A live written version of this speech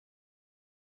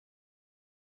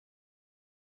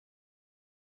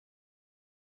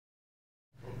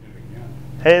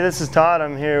Hey, this is Todd.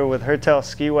 I'm here with Hertel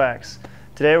Ski Wax.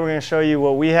 Today we're going to show you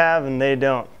what we have and they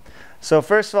don't. So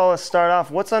first of all, let's start off.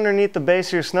 What's underneath the base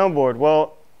of your snowboard?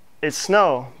 Well, it's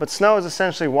snow, but snow is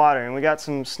essentially water, and we got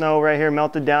some snow right here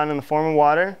melted down in the form of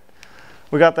water.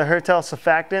 We got the Hertel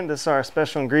surfactant. This is our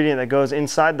special ingredient that goes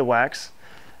inside the wax.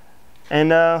 And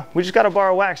we just got a bar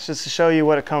of wax just to show you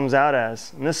what it comes out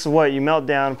as. And this is what you melt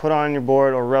down, put on your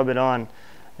board, or rub it on.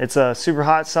 It's a super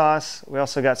hot sauce. We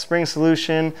also got spring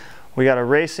solution. We got a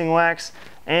racing wax,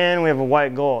 and we have a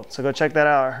white gold. So go check that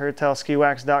out at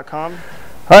hertelskiwax.com.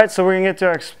 All right, so we're gonna get to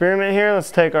our experiment here. Let's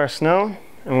take our snow,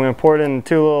 and we're gonna pour it in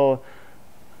 2 little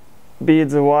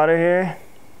beads of water here,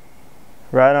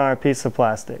 right on our piece of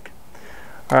plastic.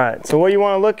 All right, so what you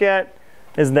wanna look at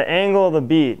is the angle of the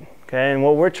bead, okay? And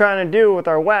what we're trying to do with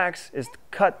our wax is to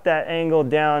cut that angle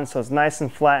down so it's nice and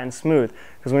flat and smooth.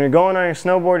 Because when you're going on your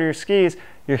snowboard or your skis,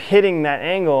 you're hitting that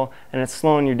angle and it's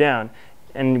slowing you down.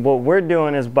 And what we're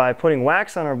doing is by putting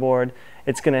wax on our board,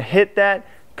 it's going to hit that,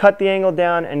 cut the angle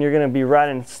down, and you're going to be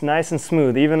riding nice and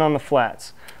smooth, even on the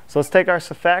flats. So let's take our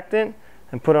surfactant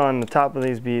and put it on the top of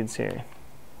these beads here.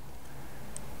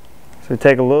 So we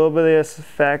take a little bit of this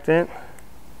surfactant,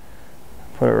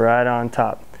 put it right on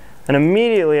top. And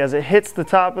immediately as it hits the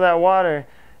top of that water,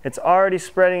 it's already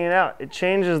spreading it out. It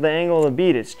changes the angle of the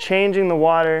bead. It's changing the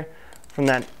water from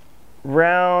that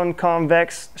round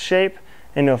convex shape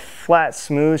into a flat,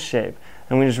 smooth shape.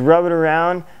 And we just rub it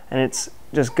around, and it's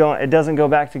just going, it doesn't go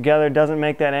back together, doesn't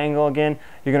make that angle again.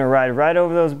 You're gonna ride right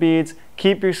over those beads,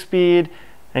 keep your speed,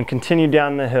 and continue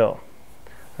down the hill.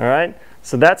 All right,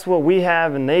 so that's what we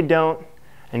have and they don't.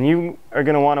 And you are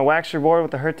gonna wanna wax your board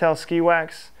with the Hertel Ski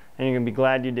Wax, and you're gonna be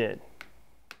glad you did.